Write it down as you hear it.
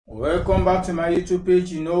Welcome back to my YouTube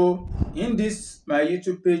page. In this my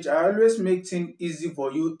YouTube page, I always make things easy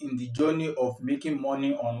for you in the journey of making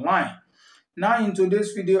money online. Now in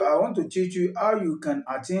today's video, I want to teach you how you can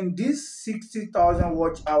attain this 60,000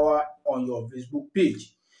 watch hour on your Facebook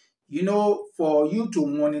page. For you to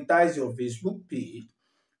monetize your Facebook page,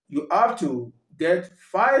 you have to get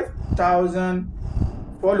 5,000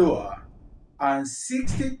 followers and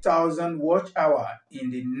 60,000 watch hour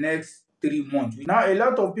in the next 3 months. Now, a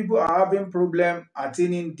lot of people are having problem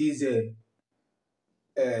attaining these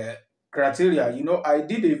criteria. I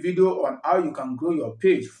did a video on how you can grow your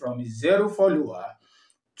page from 0 follower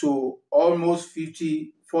to almost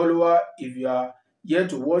 50 follower. If you are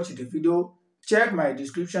yet to watch the video, check my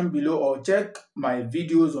description below or check my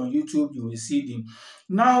videos on YouTube. You will see them.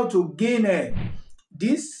 Now, to gain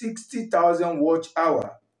this 60,000 watch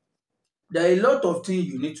hour, there are a lot of things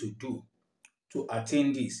you need to do to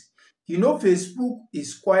attain this. Facebook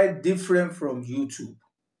is quite different from YouTube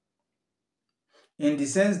in the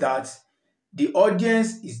sense that the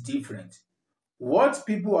audience is different. What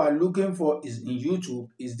people are looking for in YouTube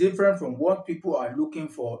is different from what people are looking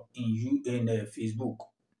for in Facebook.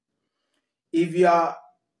 If you are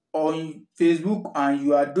on Facebook and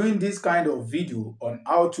you are doing this kind of video on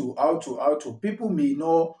how to, people may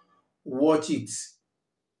not watch it.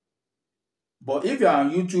 But if you are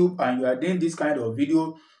on YouTube and you are doing this kind of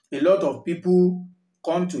video, a lot of people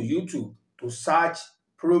come to YouTube to search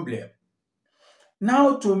problem.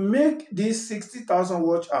 Now, to make this 60,000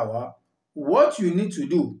 watch hour, what you need to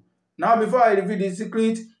do. Now, before I reveal the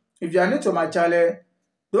secret, if you are new to my channel,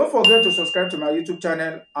 don't forget to subscribe to my YouTube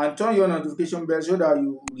channel and turn your notification bell so that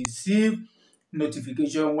you receive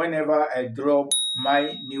notification whenever I drop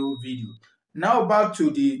my new video. Now, back to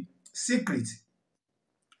the secret.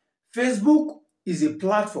 Facebook is a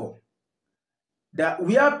platform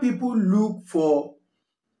where people look for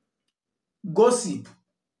gossip,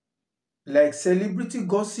 like celebrity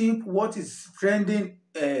gossip, what is trending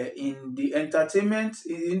in the entertainment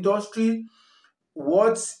industry,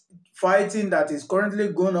 what's fighting that is currently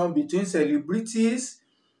going on between celebrities,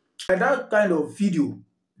 and that kind of video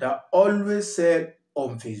that always sell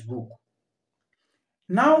on Facebook.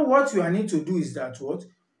 Now, what you need to do is that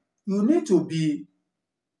you need to be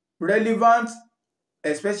relevant,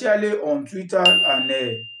 especially on Twitter and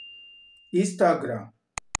Instagram.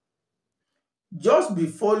 Just be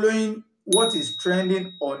following what is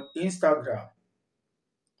trending on Instagram.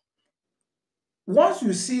 Once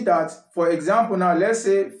you see that, for example, now let's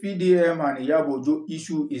say VDM and Iyabojo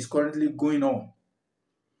issue is currently going on,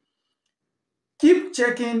 keep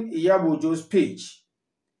checking Iyabojo's page.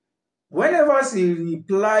 Whenever she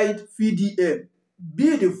replied VDM,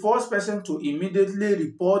 be the first person to immediately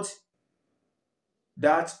report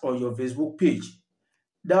that on your Facebook page.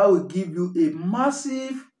 That will give you a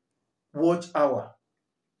massive watch hour,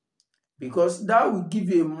 because that will give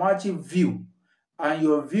you a massive view, and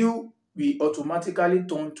your view will automatically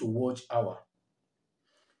turn to watch hour.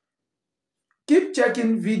 Keep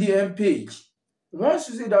checking VDM page. Once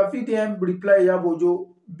you see that VDM reply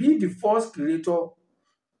Iyabojo, be the first creator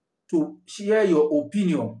to share your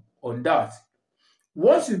opinion on that.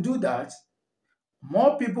 Once you do that,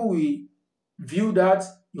 more people will view that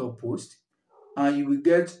your post and you will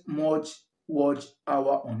get much watch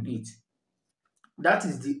hour on it. That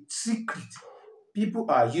is the secret people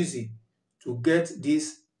are using to get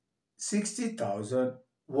this 60,000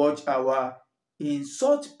 watch hour in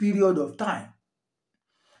such period of time.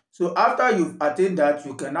 So after you've attained that,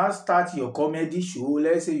 you can now start your comedy show.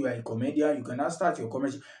 Let's say you are a comedian, you can now start your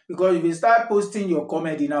comedy show. Because if you start posting your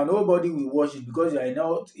comedy now, nobody will watch it because you are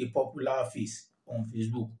not a popular face on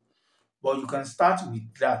Facebook. But you can start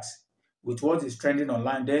with that, with what is trending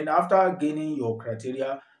online. Then after gaining your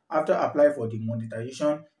criteria, after apply for the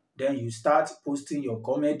monetization, then you start posting your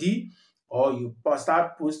comedy, or you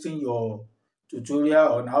start posting your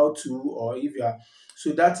tutorial on how to, or if you are.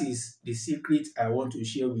 So that is the secret I want to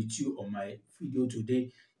share with you on my video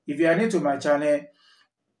today. If you are new to my channel,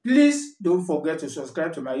 please don't forget to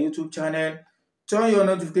subscribe to my YouTube channel, turn your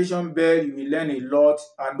notification bell, you will learn a lot,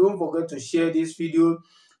 and don't forget to share this video.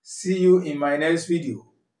 See you in my next video.